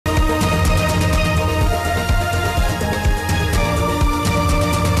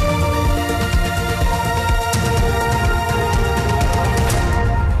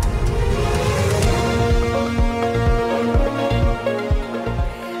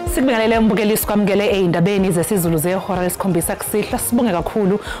Sikubingelele umbukeli sikwamukele eindabeni zesiZulu zehora lesikhombisa kusihla sibonge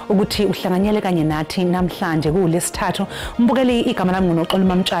kakhulu ukuthi uhlanganyele kanye nathi namhlanje kulesithathu umbukeli igama lami nguNoxolo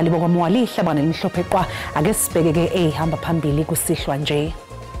Mamtshali bokwamwali ihlabane limhlophe qwa ake sibheke ehamba phambili kusihlwa nje.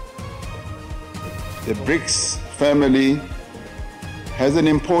 The BRICS family has an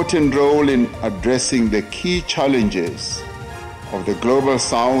important role in addressing the key challenges of the Global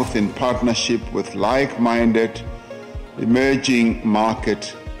South in partnership with like-minded emerging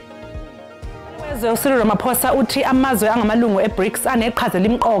market. Ramaphosa uthi amazwe angamalungu eBRICS aneqhaza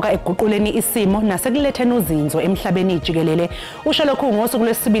limqoka eguquleni isimo nasekuletheni uzinzo emhlabeni jikelele. Usho lokhu ngosuku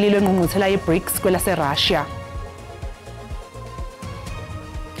lwesibili lwengqungquthela yeBRICS kwelaseRussia.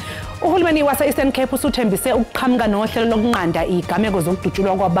 Uhulumeni wase-Eastern Cape usuthembise ukuqhamuka nohlelo lokunqanda izigameko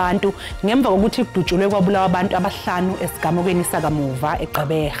zokudutshulwa kwabantu ngemva kokuthi kudutshulwe kwabulawa abantu abahlanu esigamekweni sakamuva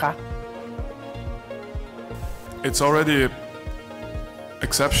eGqeberha. It's already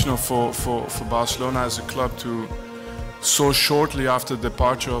exceptional for Barcelona as a club to so shortly after the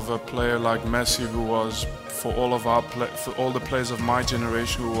departure of a player like Messi, who was for all the players of my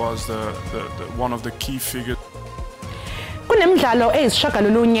generation, who was one of the key figures. Kunemidlalo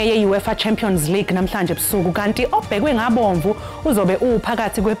eyisishagalolunye ye-UEFA Champions League namhlanje ebusuku kanti obhekwe ngabomvu uzobe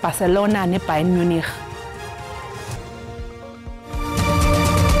uphakathi kweBarcelona neBayern Munich.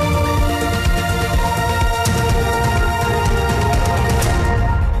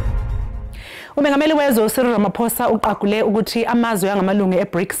 Umengameli wezwe uCyril Ramaphosa uqagule ukuthi amazwe angamalungu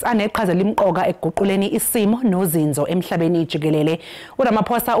eBRICS aneqhaza limqoka eguquleni isimo nozinzo emhlabeni jikelele.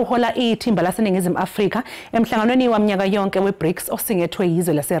 uRamaphosa uhola ithimba laseNingizimu Afrika emhlanganweni waminyaka yonke weBRICS osingethwe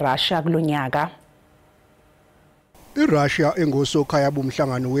yizwe laseRussia kulonyaka. iRussia engosokhaya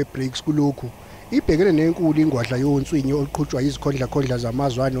bomhlangano weBRICS kulokhu ibhekene nenkulu ingwadla yonswinyo oqhutshwa izikhondla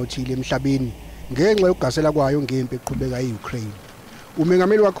zamazwe anothile emhlabeni ngenxa yokugasela kwayo ngempi eqhubeka eUkraine.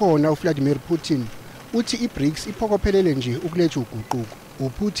 Umengameli wakhona uVladimir Putin uthi iBRICS iphokophelele nje ukuletha uguquko.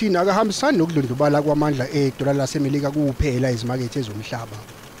 uPutin akahambisani nokudlondlobala kwamandla edola laseMelika kuphela ezimakethe ezomhlaba.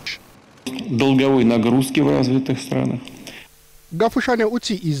 Долговой нагрузки в развитых странах. Gafushane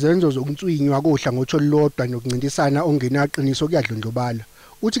uthi izenzo zokunswinywa kohlangothi olulodwa nokuncintisana ongenaqiniso kuyadlondlobala.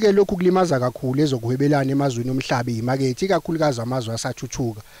 Uthi ke lokhu kulimaza kakhulu ezokuhwebelana emazweni omhlaba imakethe ikakhulukazi amazwe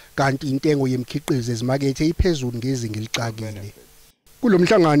asathuthuka kanti intengo yemkhiqizo ezimakethe iphezulu ngezinga elicakile.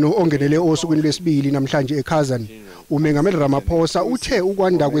 Kulomhlangano ongenele osukwini lwesibili namhlanje eKazan, umengameli Ramaphosa uthe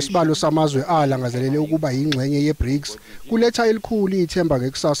ukwanda kwesibalo samazwe alangazelele ukuba ingxenye yeBRICS kuletha elikhulu ithemba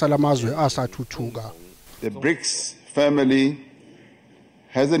ngekusasa lamazwe asathuthuka. The BRICS family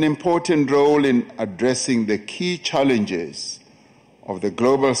has an important role in addressing the key challenges of the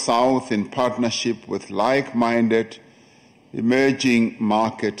Global South in partnership with like-minded emerging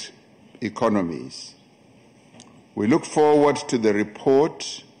market economies. We look forward to the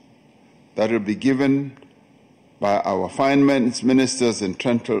report that will be given by our finance ministers and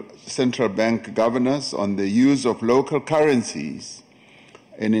central bank governors on the use of local currencies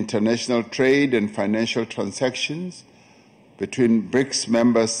in international trade and financial transactions between BRICS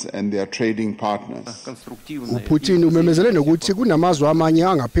members and their trading partners. uPutin umemezele nokuthi kunamazwe amanye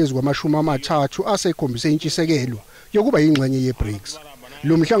angaphezulu kwama-30 asekhombise intshisekelo yokuba ingxenye yeBRICS.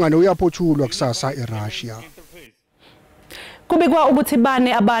 Lo mhlangano uyaphothulwa kusasa eRussia. Kubikwa ukuthi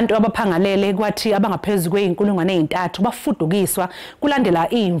bane abantu abaphangalele kwathi abangaphezulu kwe-3,000 bafudukiswa kulandela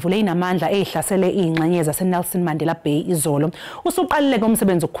imvula enamandla ehlasele ingxenye zaseNelson Mandela Bay izolo. Usuqalile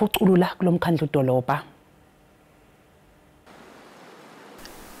komsebenzi okukhuculula kulomkhandlu dolobha.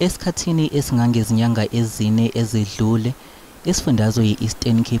 Esikhathini esingangezinyanga ezine ezedlule, isifundazwe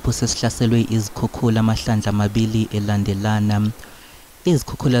ye-Eastern Cape sesihlaselwe izikhukhula amahlandla amabili elandelana.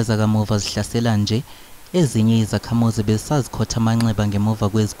 Izikhukhula zakamuva zihlasela nje ezinye izakhamuzi besazikhotha amanxeba ngemuva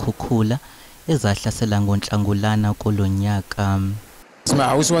kwezikhukhula ezahlasela ngoNhlangulana kolonyaka. My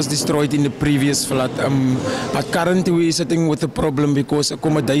house was destroyed in the previous flood, but currently we're sitting with a problem because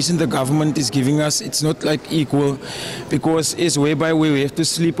accommodation the government is giving us, it's not like equal, because it's whereby we have to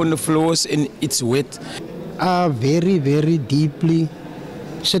sleep on the floors and it's wet. Very, very deeply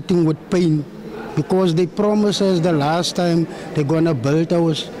sitting with pain because they promised us the last time they're going to build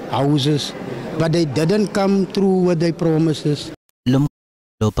our houses, but they didn't come through what they promised us.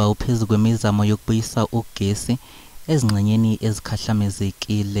 Lomloba uphezu kwemizamo yokubuyisa ugesi ezingxenyeni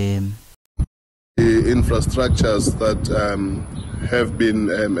ezikhahlamezekile. The infrastructures that have been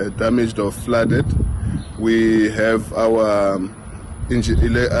damaged or flooded, we have our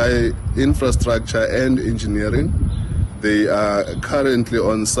infrastructure and engineering. They are currently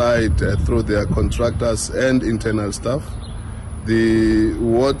on site through their contractors and internal staff. The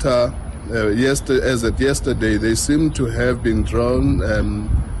water, as at yesterday, they seem to have been drawn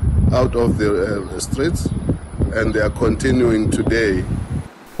out of the streets, and they are continuing today.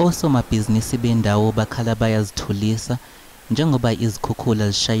 Osomabhizinisi bendawo bakhala bayazithulisa njengoba izikhukhula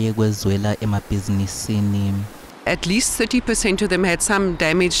zishaye kwezwela emabhizinisini. At least 30% of them had some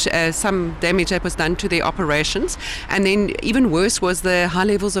damage that was done to their operations, and then even worse was the high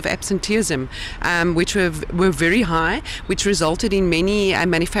levels of absenteeism, which were very high, which resulted in many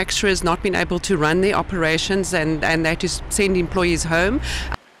manufacturers not being able to run their operations and they had to send employees home.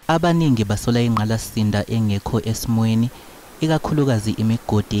 Abaningi basola ingqalasinda engekho esimweni, ikakhulukazi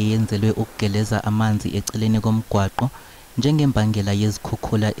imigodi eyenzelwe ukugeleza amanzi eceleni komgwaqo njengembangela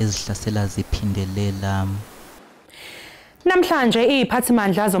yezikhukhula ezihlasela ziphindelela. Namhlanje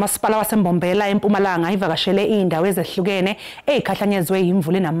iziphathimandla zomasipala waseMbombela eMpumalanga ivakashele indawo ezehlukene ezikhahlanyezwe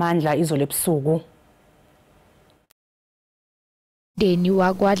imvula enamandla izolo ebusuku. Deni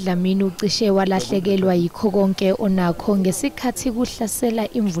wakwaDlamini ucishe walahlekelwa yikho konke onakho ngesikhathi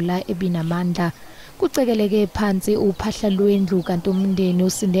kuhlasela imvula ebinamandla. Kucekeleke phansi uphahla lwendlu kanti umndeni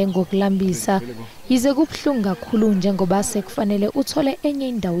usinde ngokulambisa yize kubhlungu kakhulu njengoba sekufanele uthole enye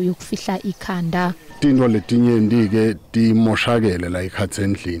indawo yokufihla ikhanda. Into letinye ndike timoshakele la ikhathi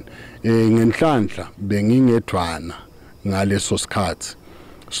endlini. Ngenhlanhla bengingedwana ngaleso sikhathi.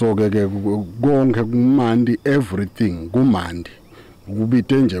 So ke konke kumandi, everything kumandi.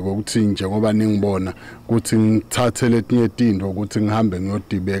 Kubite nje ukuthi njengoba ningibona ukuthi ngithathe letinye izinto ukuthi ngihambe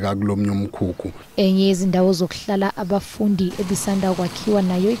ngiyodibeka kulomnye umkhukhu. Enye izindawo zokuhlala abafundi ebisanda kwakhiwa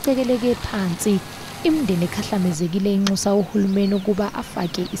nayo icekeleke phansi. Imndeni ekhahlamezekile inxusa uhulumeni ukuba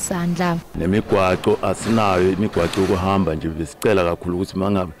afake isandla. Nemigwaqo asinayo imigwaqo yokuhamba nje besicela kakhulu ukuthi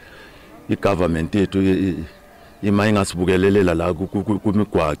mangabe igovernment yethu ima ingasibukelelela la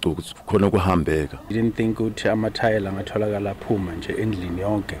kumigwaqo khona ukuhambeka. I didn't think ukuthi amathayela angatholakala phuma nje endlini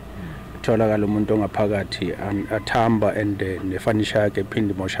yonke. Tholakala umuntu ongaphakathi athamba and nefurniture yakhe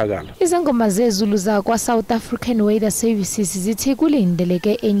iphinde imoshakala. Izangoma zezulu zakwa South African Weather Services zithi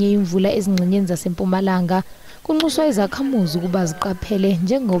kulindeleke enye imvula ezingxenyeni zaseMpumalanga kunxuswa izakhamuzi ukuba ziqaphele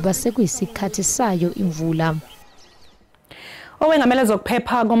njengoba sekuyisikhathi sayo imvula. Owengamele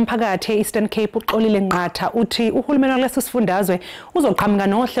zokuphepha komphakathi eEastern Cape uxolile Nqatha uthi uhulumeni walesi sifundazwe uzoqhamuka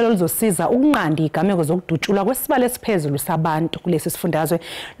nohlelo oluzosiza ukunqanda igameko zokudutshulwa kwesibalo esiphezulu sabantu kulesi sifundazwe.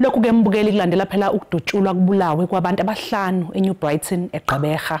 Lokhu ke mbukeli kulandela phela ukudutshulwa kubulawe kwabantu abahlanu eNew Brighton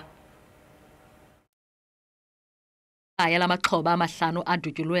eGqeberha. Lamaxhoba amahlanu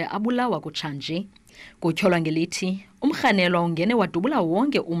adutyulwe abulawa kutshanje. Kutyholwa ngelithi umkhanelwa ungene wadubula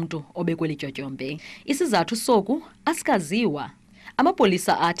wonke umuntu obekwelityotyombe. Isizathu soku asikaziwa.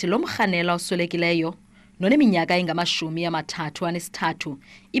 Amapolisa athi lo mkhanelwa oswelekileyo noneminyaka engama-33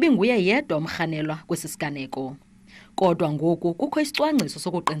 ibinguye yedwa umkhanelwa kwesisiganeko. Kodwa ngoku kukho isicwangciso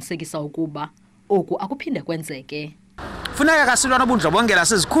sokuqinisekisa ukuba oku akuphinde kwenzeke. Funeka kasilwa nobundlobongela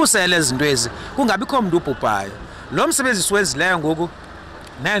sizikhusele izinto ezi kungabikho umuntu ubhubhayo. Lo msebenzi siwenzileyo ngoku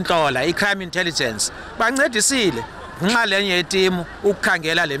nenhlola icrime intelligence bancedisile nxalenye yetimu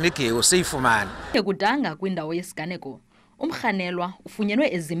ukukhangela lemigeko siyifumana. Ekudanga kwindawo yesiganeko umkhanelwa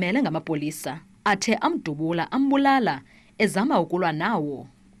ufunyenwe ezimele ngamapolisa athe amdubula ambulala ezama ukulwa nawo.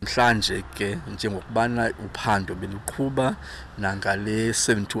 Mhlanje ke njengokubana uphando beluqhuba nangale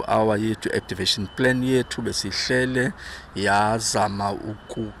 72-hour yethu activation plan yethu besihlele yazama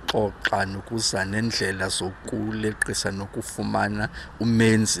ukuxoxa nokuza nendlela zokuleqisa nokufumana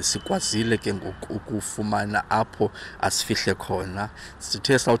umenzi. Sikwazile ke ukufumana apho asifihle khona.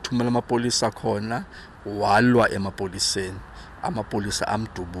 Sithe sawuthumela amapolisa khona walwa emapoliseni. Amapolisa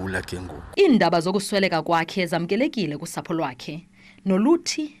amdubula ke ngoku. Iindaba zokusweleka kwakhe zamkelekile kusapho lwakhe.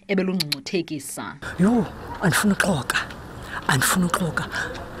 Noluthi ebelungcungcuthekisa. Yo, andifuna uxoka.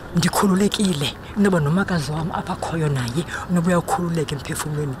 Ndikhululekile noba nomakazi wami apha naye noba uyakhululeka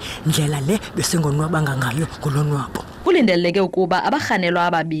emphefumlweni. Ndlela le besingonwabanga ngayo ngolonwabo. Kulindeleke ukuba abarhanelwa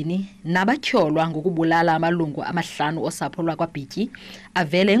ababini nabatyholwa ngokubulala amalungu amahlanu osapho lwakwaBhityi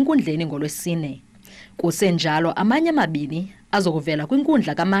avele enkundleni ngolwesine. Kusenjalo amanye amabini azokuvela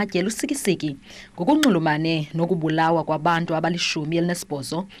kwinkundla kamatye lusikisiki ngokunxulumane nokubulawa kwabantu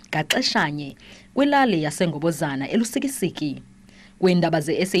abali-18 ngaxeshanye kwilali yasengobozana elusikisiki. Kwiindaba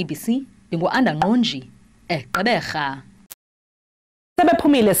ze-SABC bingu-Andangqonji eGqeberha.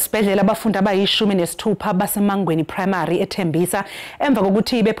 Sebephumile esibhedlela abafundi abayi-16 baseMangweni Primary eThembisa emva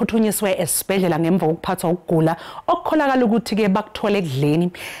kokuthi bephuthunyiswe esibhedlela ngemva kokuphathwa ukugula okukholakala ukuthi ke bakuthole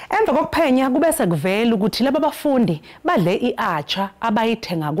ekudleni. Emva kokuphenya kube sekuvela ukuthi laba bafundi badle i-acha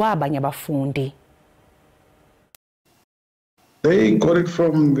abayithenga kwabanye abafundi. They got it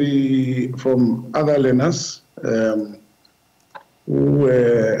from other learners who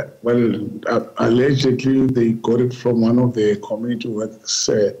allegedly they got it from one of the community works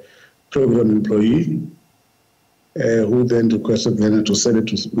program employee who then requested learner to sell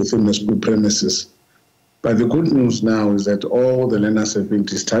it within the school premises. But the good news now is that all the learners have been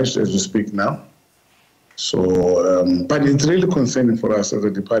discharged as we speak now. So, but it's really concerning for us as a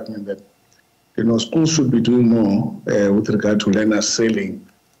department that, schools should be doing more with regard to learners selling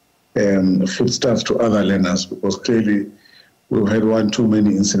foodstuffs to other learners, because clearly we've had one too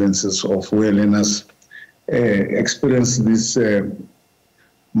many incidences of where learners experience this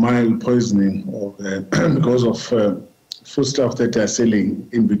mild poisoning or because of foodstuff that they are selling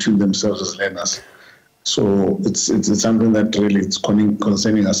in between themselves as learners. So it's something that really is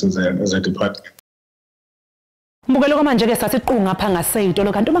concerning us as a department. Mbukelo kwamanje ke sasiqunga pha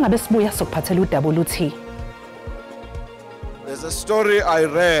ngaseyitolo kanti uma ngabe sibuya sokuphathela udaba oluthi There's a story I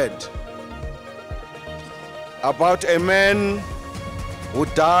read about a man who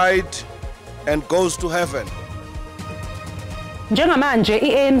died and goes to heaven. Njengamanje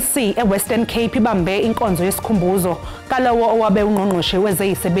iANC eWestern Cape ibambe inkonzo yesikhumbuzo kalawo owabe ungqongqoshe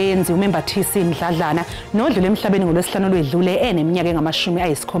wezeyisebenzi uMembathisi Mdladlana nodlule emhlabeni ngolwesihlanu olwedlule eneminyaka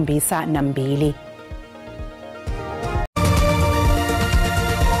engama-72.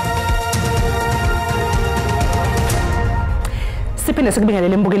 Siphinde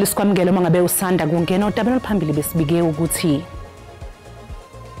sikubingelele mbukeli sikwamukele uma ngabe usanda kungena udabeni oluphambili besibike ukuthi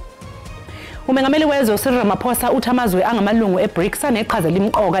umengameli wezwe uCyril Ramaphosa uthi amazwe angamalungu eBRICS aneqhaza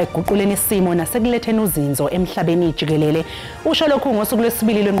limqoka ekuguquleni isimo nasekuletheni uzinzo emhlabeni jikelele. Usho lokhu ngosuku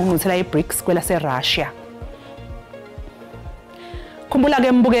lwesibili lwengqungquthela yeBRICS kwelaseRussia. Khumbula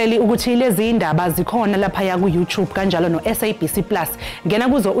ke mbukeli ukuthi lezi indaba zikhona lapha ku YouTube kanjalo no SABC Plus. Ngena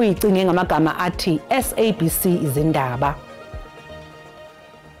kuzo uyicinge ngamagama athi SABC Izindaba.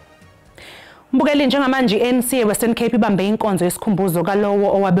 Mbukeli njengamanje iANC eWestern Cape ibambe inkonzo yesikhumbuzo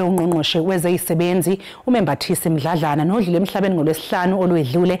kalowo owabe ungqongqoshe wezeyisebenzi uMembathisi Mdladlana nodlule emhlabeni ngolwesihlanu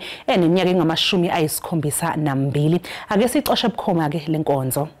olwedlule eneminyaka engama-72. Ake sicoshe bukhoma ke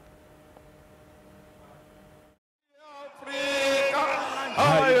lenkonzo.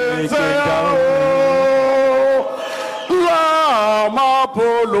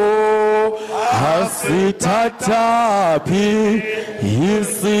 Asithathapi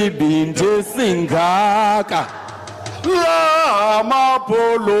isibindi singaka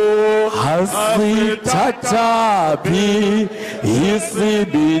lamapolo asithathapi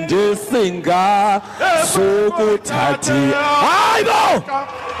isibindi singaka sokuthathi hayibo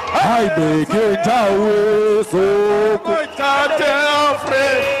hayibeke ndawo sokuthathe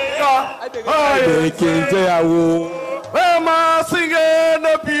Afrika hayibeke ndawo ema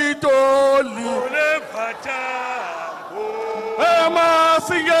singena pitoli ema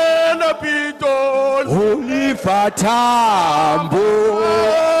singena pitoli unifathambo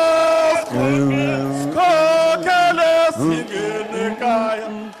kokele singene kaya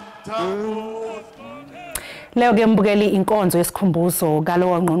Leyo ke mbukeli inkonzo yesikhumbuzo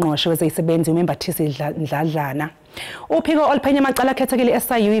kalowo ngqongqoshe wezeyisebenzi uMembathisi Mdladlana. Uphiko oluphenya amacala akhethekile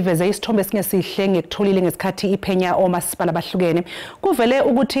SIU iveze isithombe esingesihle ngekutholile ngesikhathi iphenya omasipala abahlukene. Kuvele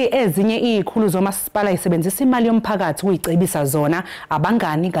ukuthi ezinye izikhulu zomasipala isebenzisa imali yomphakathi ukuyicebisa zona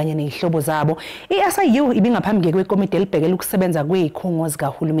abangani kanye nezihlobo zabo. iSIU ibingaphambi kwekomiti elibhekela ukusebenza kwezikhungo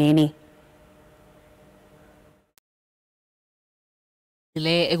zikahulumeni.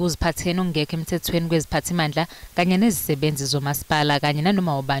 Le ekuziphatheni ongekho emthethweni kweziphathimandla kanye nezisebenzi zomasipala kanye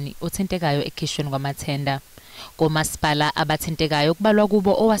nanoma ubani othintekayo ekhishweni kwamathenda. Komasipala abathintekayo kubalwa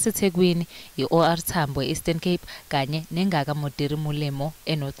kubo owaseThekwini, iOR Tambo eEastern Cape kanye nengaka Modiri Mulemo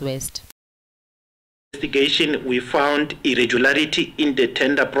eNorthwest. Investigation, we found irregularity in the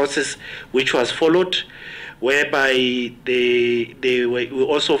tender process which was followed, whereby we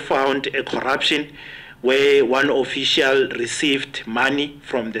also found a corruption where one official received money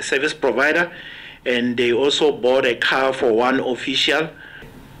from the service provider and they also bought a car for one official.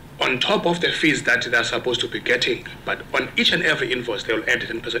 On top of the fees that they're supposed to be getting, but on each and every invoice they will add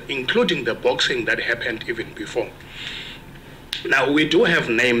 10%, including the boxing that happened even before. Now, we do have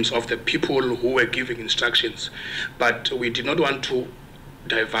names of the people who were giving instructions, but we did not want to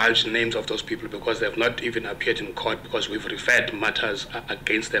divulge names of those people because they have not even appeared in court, because we've referred matters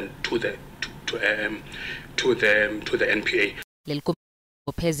against them to the NPA.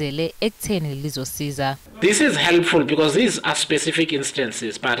 This is helpful because these are specific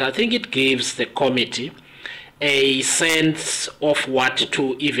instances, but I think it gives the committee a sense of what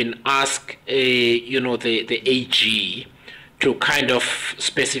to even ask, the AG to kind of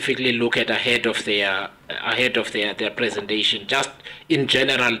specifically look at ahead of their presentation, just in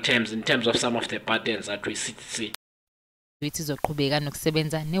general terms, in terms of some of the patterns that we see. Izoqhubeka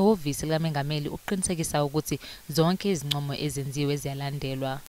nokusebenza nehhovisi likaMengameli ukuqinisekisa ukuthi zonke izinqumo ezenziwe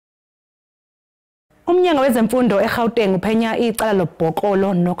ziyalandelwa. Umnyango wezemfundo eGauteng uphenya icala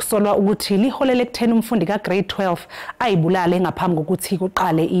lobhokolo nokusolwa ukuthi liholele ekutheni umfundi kaGrade 12 ayibulale ngaphambi kokuthi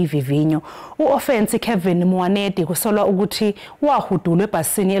kuqale ivivinyo. Uoffense Kevin Mwanedi kusolwa ukuthi wahudulwa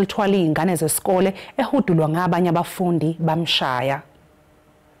ebhasini elithwala izingane zesikole ehudulwa ngabanye abafundi bamshaya.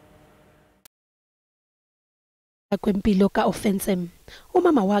 Kwempilo ka-Offense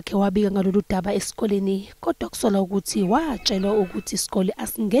umama wakhe wabika ngalolu daba esikoleni kodwa kusolwa ukuthi watshelwa ukuthi isikole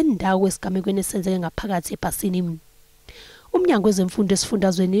asingeni ndawo esigamekweni esenzeke ngaphakathi ebhasini. Umnyango wezemfundo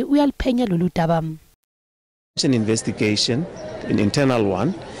esifundazweni uyaliphenya lolu daba. It's an investigation, an internal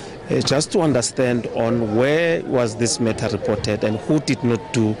one, just to understand on where was this matter reported and who did not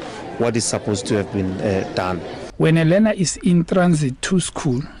do what is supposed to have been done. When a learner is in transit to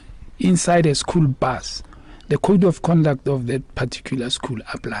school inside a school bus, the code of conduct of that particular school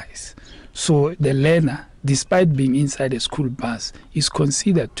applies. So the learner, despite being inside a school bus, is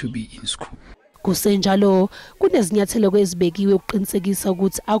considered to be in school. Kusenjalo kunezinyathelo ezibekiwe ukuqinisekisa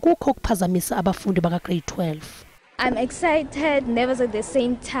ukuthi akukho ukuphazamisa abafundi baka-grade 12. I'm excited, nervous at the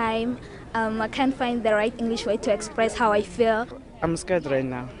same time. I can't find the right English way to express how I feel. I'm scared right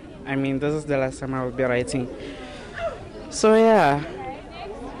now. I mean, this is the last time I will be writing. So yeah,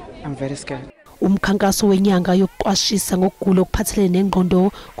 I'm very scared. Umkhankaso wenyanga yokuqwashisa ngokugula okuphathelene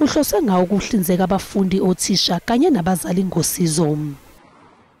nengqondo kuhlose ngawo ukuhlinzeka abafundi othisha kanye nabazali ngosizo.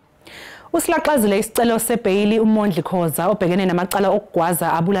 Usilaxazile isicelo sebhayili uMondli Khoza obhekene namacala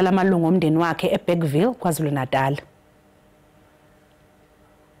okugwaza abulala amalungu omndeni wakhe eBergville KwaZulu-Natal.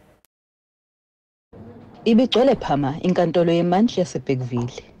 Ibigcwele phama inkantolo yemantshi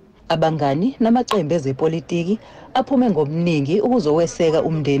yaseBergville. Abangani namaqembu ezepolitiki aphume ngomningi ukuzoweseka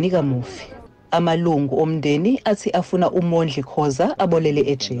umndeni kaMufi. Amalungu omndeni athi afuna uMondli Khoza abolele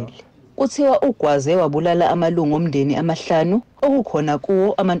ejele. Kuthiwa ugwaze wabulala amalungu omndeni amahlanu okukhona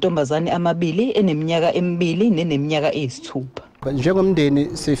kuwo amantombazane amabili eneminyaka emibili neneminyaka eyisithupha.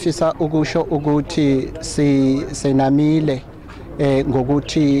 Njengomndeni sifisa ukusho ukuthi senamile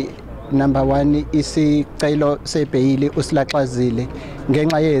ngokuthi number 1 isicelo sebhayili usilaxazile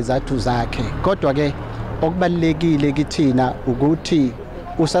ngenxa yezathu zakhe. Kodwa ke okubalekile kithina ukuthi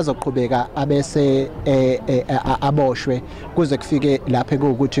usazoqhubeka abese aboshwe kuze kufike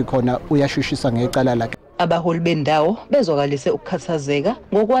lapho ukuthi khona uyashushisa ngecala lakhe. Abaholi bendawo bezwakalise ukukhathazeka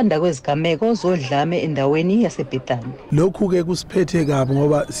ngokwanda kwezigameko zodlame endaweni yaseBhetani. Lokhu ke kusiphethe kabi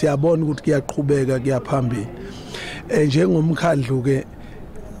ngoba siyabona ukuthi kuyaqhubeka kuyaphambili. Njengomkhandlu ke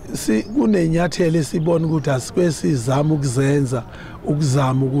kunenyathelo esibona ukuthi asikwesizama ukuzenza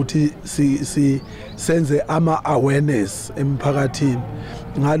ukuzama ukuthi senze ama-awareness emphakathini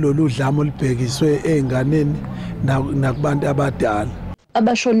ngalolu dlamo libhekiswe ey'nganeni nakubantu abadala.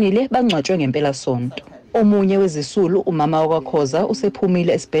 Abashonile bangcwatshwe ngempela sonto. Omunye wezisulu umama wakwaKhoza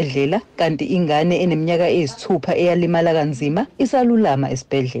usephumile esibhedlela kanti ingane eneminyaka eyisithupha eyalimala kanzima isalulama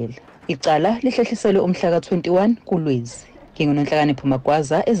esibhedlela. Icala lihlehliselwe umhla ka-21 kuLwezi. Ngingunonhlakani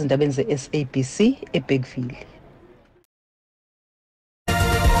Magwaza ezindabeni ze-SABC eBergville.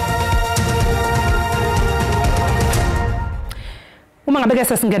 Uma ngabe ke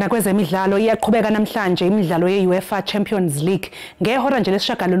sesingena kwezemidlalo iyaqhubeka namhlanje imidlalo ye-UEFA Champions League ngehora nje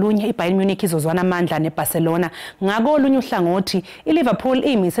lesishagalolunye iBayern Munich izozwana amandla neBarcelona. Ngako olunye uhlangothi iLiverpool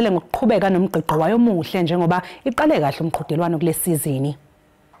imisele ngokuqhubeka nomgqiqo wayo omuhle njengoba iqale kahle umqhudelwano kulesizini.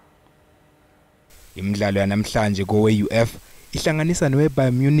 Imidlalo yanamhlanje kowe-UEFA ihlanganisa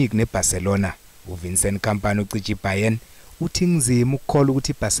noweBayern Munich neBarcelona. uVincent Kompany ucija iBayern uthi ngizima ukukholwa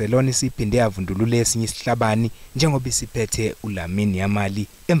ukuthi iBarcelona isiphinde yavundulula esinye isihlabani njengoba isiphethe uLamine Yamal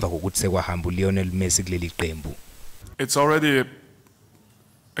emva kokuthi sekwahamba uLionel Messi kuleli qembu. It's already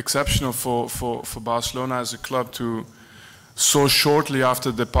exceptional for Barcelona as a club to so shortly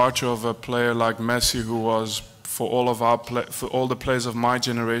after the departure of a player like Messi, who was for all the players of my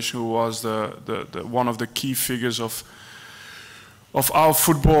generation, who was the one of the key figures of our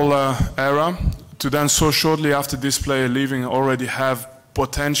football era, to then so shortly after this player leaving already have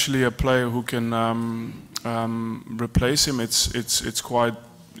potentially a player who can replace him. It's quite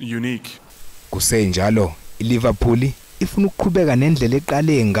unique. Kusenjalo iLiverpool ifuna ukuqhubeka nendlela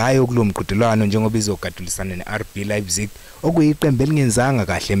eqale ngayo kulomqhudelwano njengoba izogadulisana neRB Leipzig okuyiqembu elingenzanga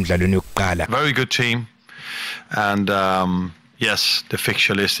kahle emidlalweni yokuqala. Very good team, and yes, the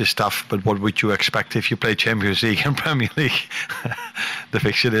fixture list is tough, but what would you expect if you play Champions League and Premier League? The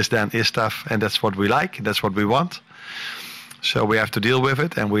fixture list then is tough, and that's what we like, that's what we want. So we have to deal with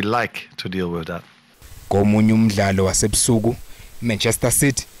it, and we like to deal with that. Komunye umdlalo wasebusuku, Manchester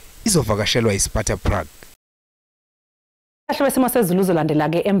City izovakashelwa iSparta Prague. Kahle wesimo sezulu uzolandela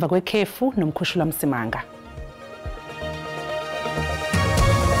ke emva kwekhefu nomkhushula Msimanga.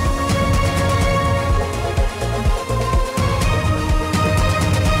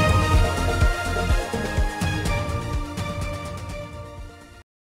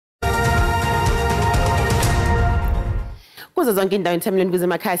 kuzo zonke indawo enithamlweni kuze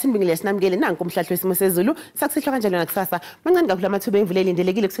emakhaya sinibingile sinamukele nanku umhlahlo wesimo sezulu sakusihlwa kanjalo nakusasa mancane kakhulu amathuba emvula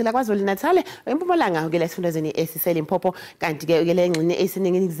elindelekile kusela kwaZulu Natal eMpumalanga ukela esifundazweni esiseLimpopo kanti ke ukela engxini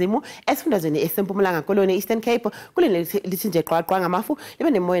esiningizimu esifundazweni eseMpumalanga koloni Eastern Cape kuleli lithi nje qwaqwa ngamafu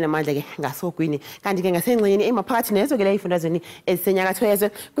libe nemoya namandla ke ngasogwini kanti ke ngasengxini emaphakathi nezo ukela ifundazweni esisenyakatho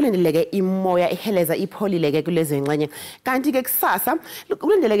yezwe kulindeleke imoya eheleza ipholile ke kulezi ngxenye kanti ke kusasa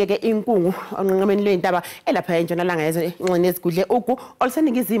kulindeleke ke inkungu onqenqemeni lwentaba elapha entshonalanga yezwe ingxenye ezigudle ugu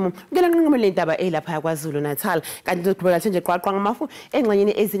oluseningizimu ukela onqenqemeni lwentaba elapha kwaZulu Natal kanti kuqhubeka nje qwaqwa ngamafu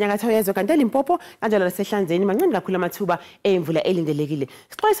engxenyeni ezinyakatho yezwe kanti eLimpopo kanjalo lasehlanzeni mancane kakhulu amathuba emvula elindelekile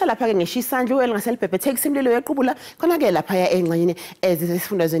sixwayisa lapha ke ngeshisandlu elingaselibhebhetheki simlilo yequbula khona ke lapha engxenyeni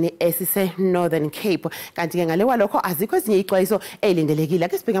ezifundazweni esise Northern Cape kanti ke ngale kwalokho azikho ezinye ixwayiso elindelekile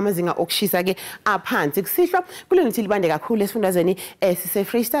ake sibheka amazinga okushisa ke aphansi kusihlwa kulenithi libande kakhulu esifundazweni esise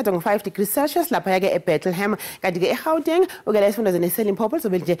Freestad ngo5 degrees Celsius lapha ke eBethlehem kanti ke eGauteng ukela esifundazweni eseLimpopo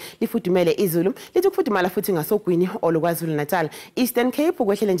sobe nje lifudumele izulu lithi ukufudumala futhi ngasogwini olukwaZulu Natal Eastern Cape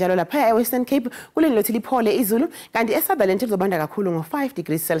ukwehlele njalo lapha eWestern Cape kulenithi liphole izulu kanti eSutherland lizobanda kakhulu ngo5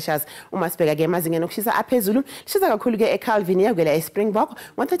 degrees Celsius uma sibheka ke amazingeni okushisa aphezulu lishisa kakhulu ke eCalvinia ukela eSpringbok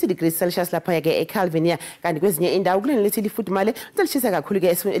 130 degrees Celsius lapha ke eCalvinia kanti kwezinye indawo kulenithi lifudumale lishisa kakhulu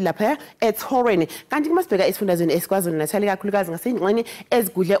ke lapha eTorrens kanti kuma sibheka esifundazweni esikwaZulu Natal kakhulukazi ngasengxeni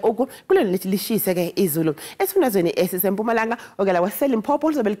ezigudle oku kulenithi lishise ke izulu esifundazweni esisempumalanga ukela waseLimpopo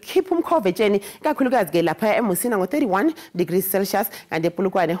lizobe likhipha umkhove etsheni kakhulukazi ke lapha eMusina ngo31 degrees Celsius kanti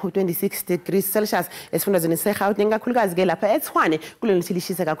ePolokwane u26 degrees Celsius esifundazweni seGauteng kakhulukazi ke lapha eTshwane kulenithi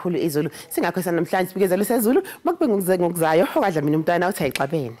lishise kakhulu izulu singakho sanamhlanje sibikezelo sezulu makube ngokuzayo okadla mina umntwana uthi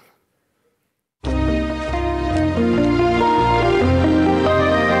ayixabene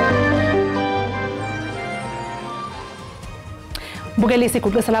Bukelisa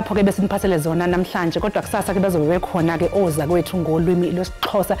iguqisa lapho ke besiniphathele zona namhlanje kodwa kusasa ke bazobe bekhona ke oza kwethu ngolwimi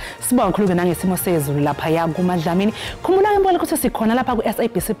lwesiXhosa sibonga kakhulu ke nangesimo sezulu lapha ya kuMadlamini khumbula ngempela ukuthi sikhona lapha ku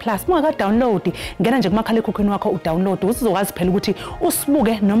SABC Plus ungaka download ngena nje kumakhala ekhukhwini wakho udownload uzokwazi phela ukuthi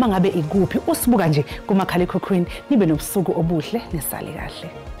usibuke noma ngabe ikuphi usibuka nje kumakhala ekhukhwini nibe nobusuku obuhle nesale kahle